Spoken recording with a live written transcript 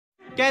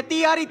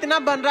कहती यार इतना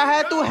बन रहा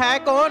है, तू है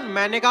कौन?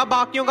 मैंने कहा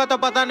बाकियों का तो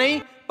पता नहीं,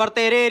 पर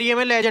तेरे एरिया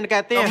में लेजेंड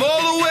कहते हैं।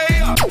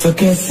 तो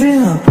कैसे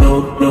आप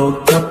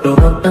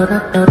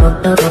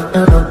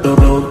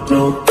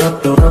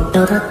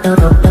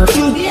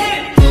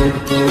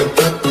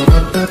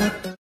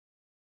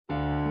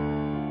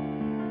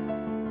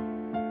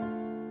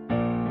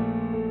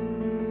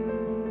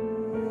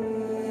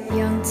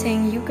Young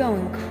Ting, you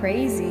going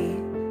crazy.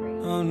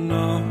 Oh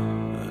no,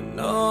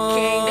 no.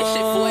 King, this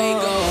shit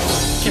fuego.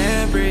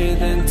 Can't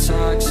breathe in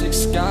toxic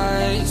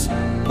skies.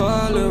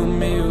 Pollute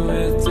me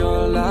with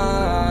your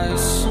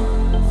lies.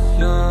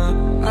 Yeah,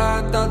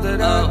 I thought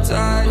that I'd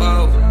die.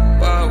 Whoa,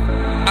 whoa.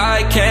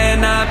 I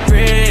cannot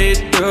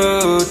breathe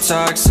through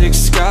toxic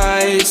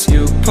skies.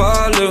 You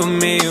pollute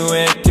me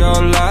with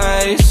your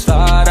lies.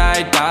 Thought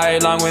I'd die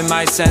along with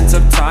my sense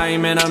of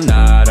time, and I'm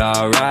not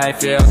alright.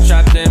 Feel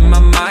trapped in my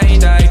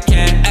mind, I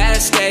can't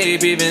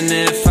escape even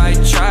if I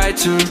try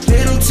to.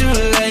 Little too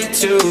late,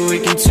 too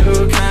weak and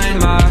too kind.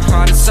 My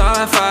heart is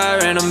on fire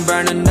and I'm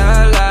burning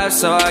alive,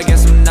 so I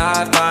guess I'm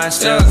not fine.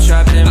 Still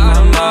trapped in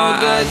my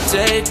mind. The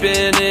date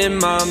been in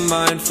my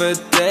mind for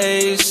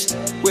days.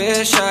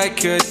 Wish I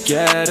could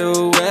get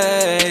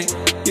away.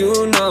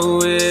 You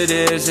know it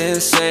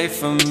isn't safe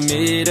for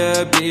me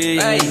to be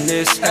in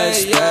this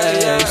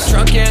headspace.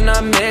 Drunk and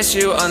I miss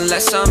you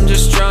unless I'm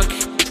just drunk.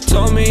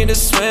 Told me to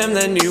swim,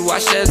 then you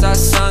watched as I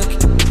sunk.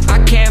 I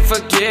can't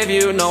forgive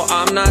you, no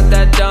I'm not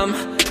that dumb.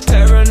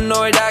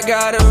 Paranoid, I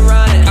gotta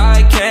run.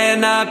 I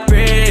cannot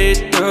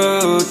breathe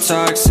through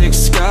toxic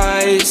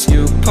skies.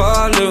 You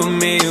pollute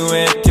me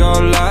with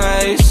your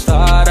lies.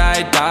 Thought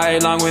I'd die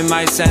along with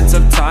my sense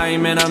of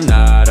time, and I'm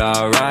not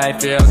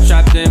alright. Feel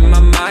trapped in my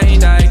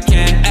mind, I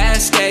can't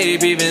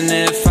escape even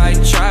if I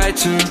try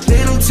to.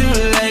 Little too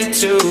late,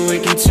 too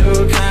weak and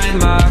too kind.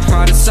 My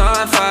heart is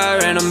on fire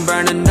and I'm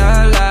burning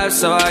alive,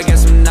 so I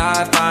guess I'm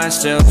not fine.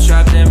 Still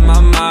trapped in my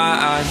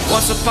mind.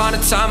 Once upon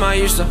a time I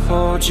used to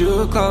hold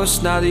you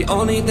close. Now the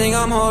only thing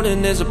I'm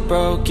holding is a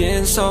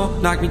broken soul.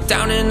 Knock me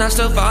down and I'm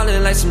still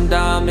falling like some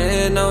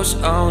dominoes.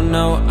 Oh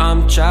no,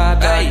 I'm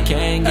trapped, I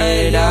can't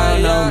get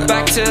out, no.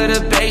 Back to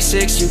the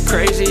basics, you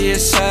crazy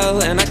as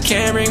hell, and I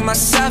can't bring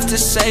myself to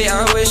say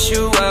I wish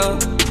you well.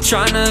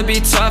 Tryna be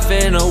tough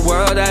in a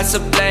world that's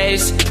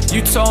ablaze.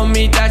 You told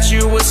me that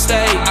you would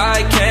stay.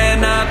 I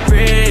cannot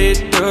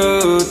breathe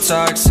through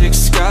toxic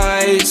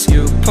skies.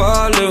 You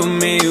pollute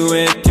me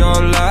with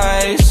your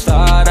lies.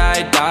 Thought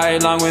I'd die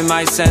along with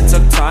my sense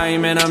of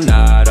time, and I'm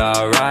not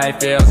alright.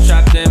 Feel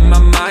trapped in my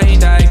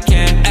mind, I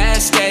can't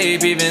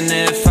escape even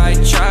if I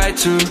try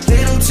to.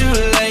 Little too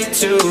late,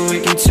 too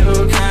weak and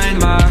too kind.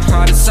 My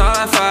heart is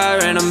on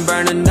fire and I'm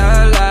burning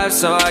alive,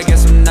 so I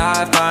guess I'm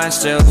not fine.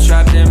 Still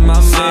trapped in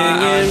my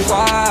mind.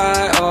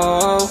 Why,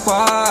 oh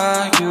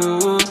why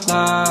you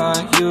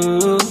lie, you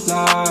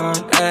lie.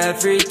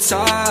 Every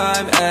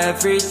time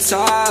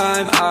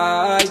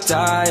I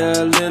die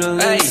a little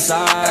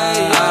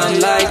inside. I'm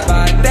like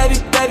bye, baby,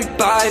 baby,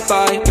 bye,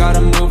 bye.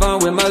 Gotta move on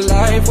with my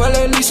life, well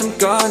at least I'm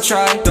gonna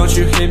try. Don't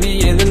you hear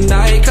me in the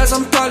night, cause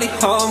I'm probably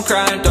home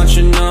crying. Don't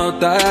you know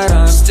that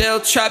I'm still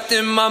trapped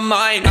in my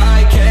mind.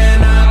 I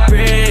cannot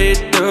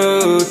breathe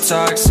through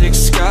toxic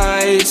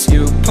skies.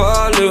 You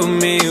pollute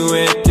me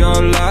with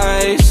your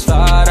lies.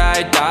 Thought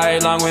I'd die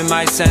along with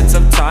my sense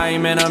of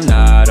time, and I'm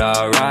not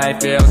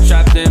alright. Feel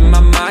trapped in my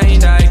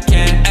mind, I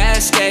can't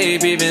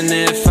escape even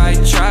if I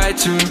try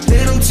to.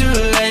 Little too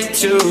late,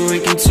 too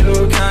weak and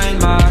too kind.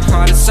 My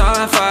heart is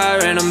on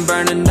fire and I'm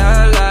burning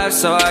alive,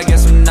 so I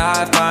guess I'm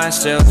not fine.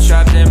 Still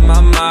trapped in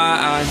my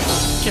mind.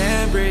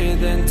 Can't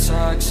breathe in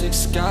toxic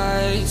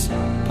skies.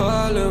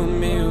 Pollute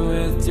me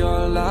with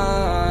your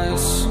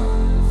lies.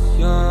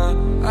 Yeah,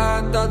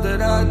 I thought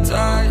that I'd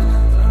die.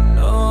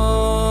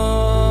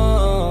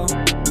 No.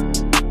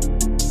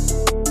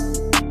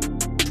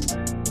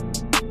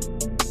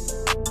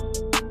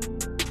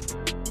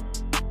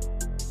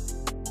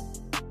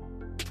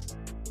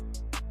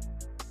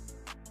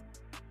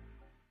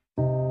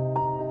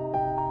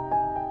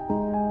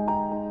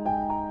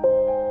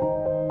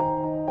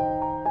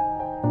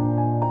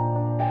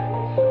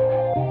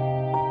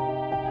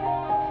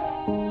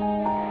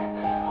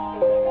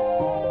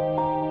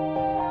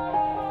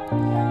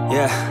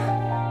 Yeah,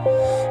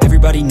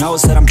 everybody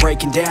knows that I'm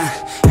breaking down.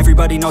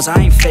 Everybody knows I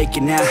ain't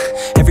faking now.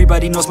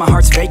 Everybody knows my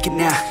heart's vacant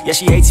now. Yeah,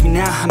 she hates me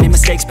now, I made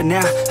mistakes but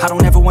now I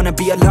don't ever wanna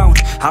be alone.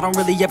 I don't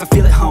really ever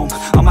feel at home.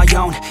 On my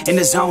own, in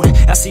the zone,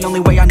 that's the only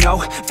way I know.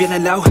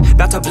 Feeling low,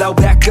 about to blow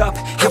back up.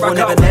 Here I won't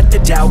ever let the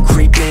doubt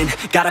creep in.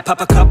 Gotta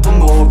pop a couple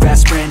more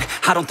aspirin.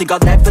 I don't think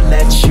I'll ever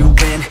let you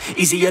in.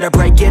 Easier to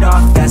break it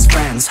off best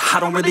friends. I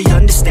don't really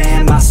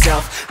understand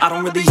myself. I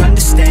don't really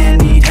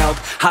understand, need help.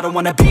 I don't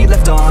wanna be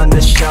left on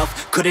the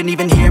shelf. Couldn't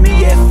even hear me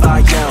if I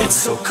yelled. It's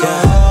so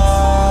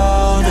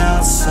cold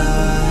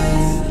outside.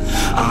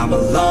 I'm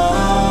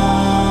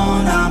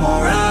alone, I'm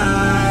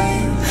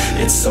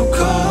alright. It's so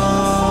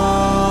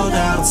cold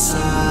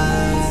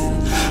outside.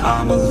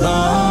 I'm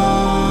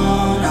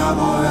alone, I'm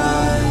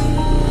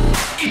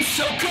alright. It's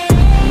so cold.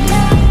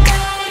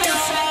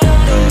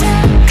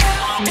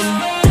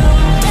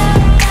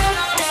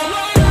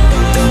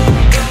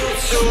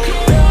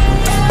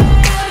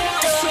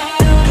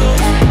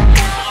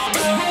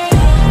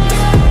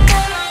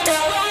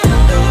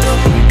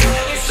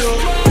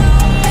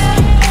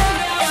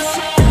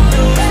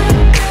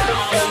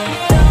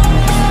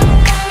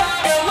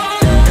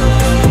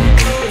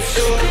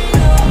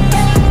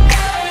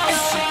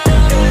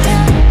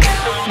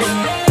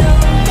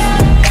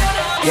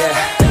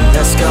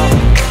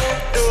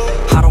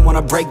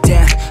 break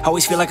down.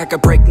 Always feel like I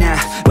could break now,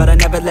 but I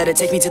never let it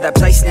take me to that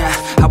place now.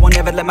 I won't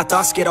ever let my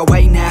thoughts get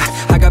away now.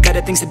 I got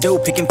better things to do,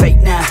 picking fate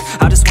now.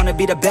 I just wanna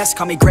be the best,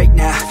 call me great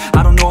now.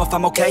 I don't know if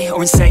I'm okay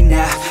or insane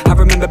now. I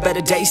remember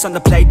better days on the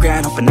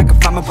playground, hoping I can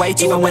find my way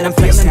even when I'm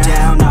feeling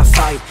down. I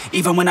fight,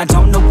 even when I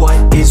don't know what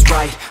is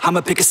right.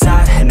 I'ma pick a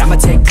side, and I'ma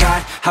take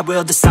pride. I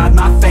will decide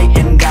my fate,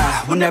 and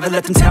I will never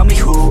let them tell me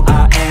who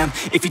I am.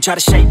 If you try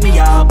to shake me,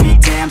 I'll be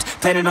damned.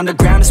 Planet on the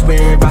ground is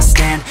where I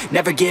stand.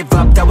 Never give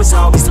up, that was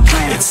always the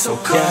plan. It's so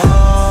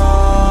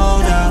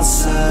cold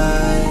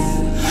outside,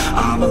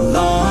 I'm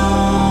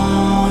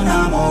alone,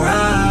 I'm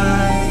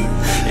alright.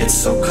 It's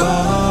so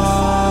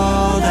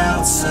cold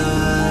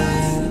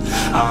outside,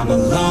 I'm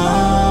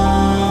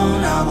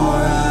alone, I'm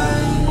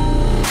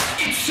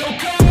alright. It's so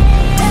cold.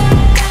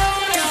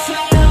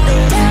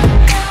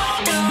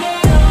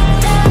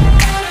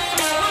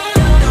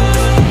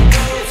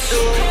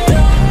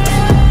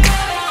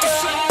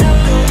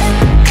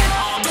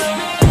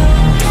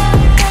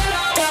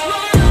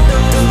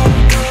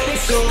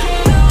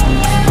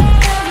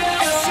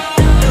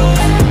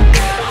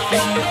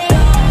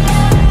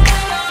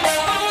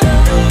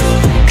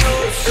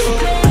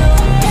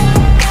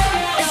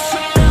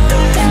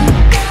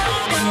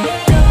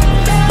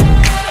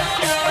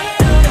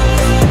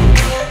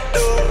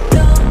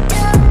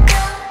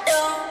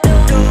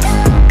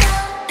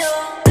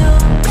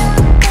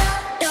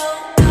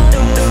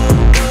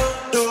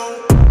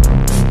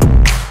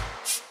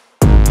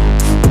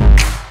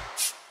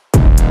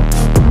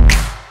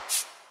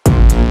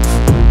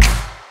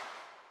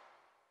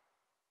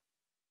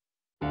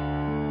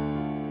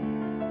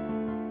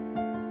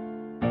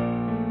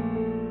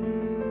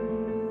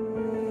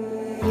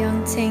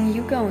 Young Ting,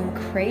 you going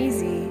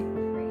crazy.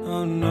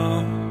 Oh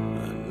no,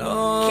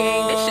 no.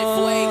 King, this shit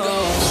fuego.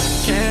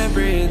 Can't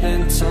breathe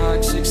in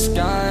toxic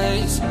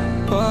skies.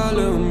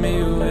 Pollute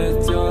me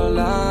with your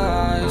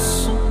lies.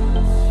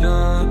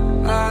 Yeah,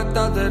 I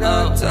thought that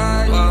I'd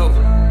die. Whoa,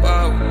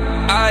 whoa.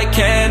 I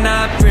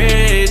cannot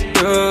breathe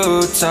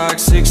through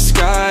toxic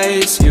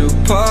skies. You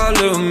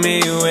pollute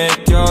me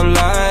with your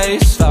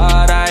lies.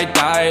 Thought I'd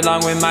die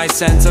along with my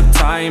sense of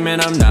time,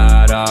 and I'm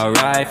not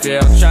alright.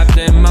 Feel trapped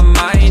in my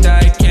mind,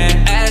 I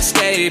can't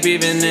escape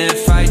even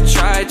if I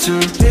try to.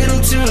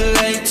 Little too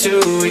late,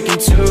 too weak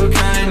and too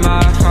kind.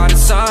 My heart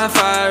is on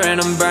fire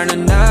and I'm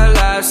burning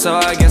alive, so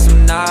I guess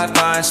I'm not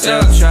fine.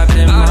 Still trapped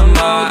in my mind.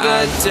 I'm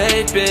good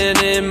date,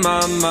 been in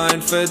my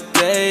mind for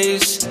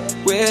days.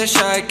 Wish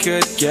I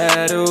could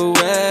get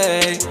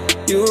away.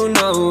 You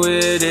know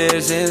it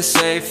isn't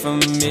safe for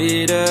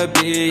me to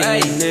be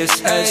in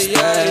this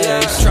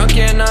headspace. Drunk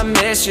and I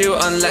miss you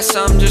unless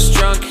I'm just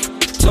drunk.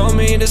 Told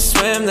me to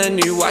swim, then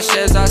you watched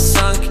as I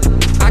sunk.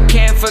 I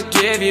can't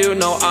forgive you,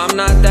 no, I'm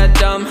not that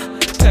dumb.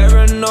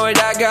 Paranoid,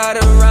 I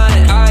gotta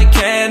run. I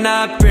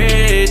cannot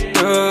breathe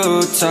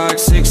through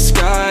toxic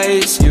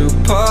skies. You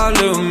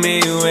pollute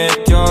me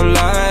with your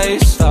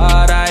lies.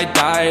 Thought I'd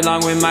die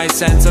along with my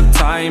sense of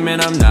time,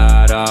 and I'm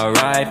not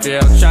alright.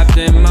 Feel trapped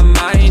in my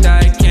mind,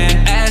 I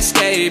can't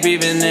escape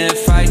even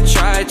if I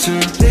try to.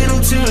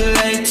 Little too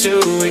late, too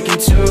weak and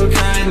too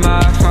kind.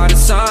 My heart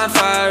is on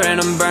fire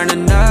and I'm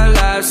burning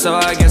alive, so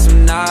I guess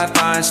I'm not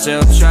fine.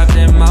 Still trapped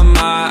in my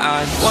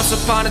mind. Once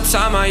upon a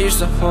time I used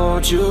to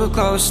hold you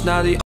close. Now the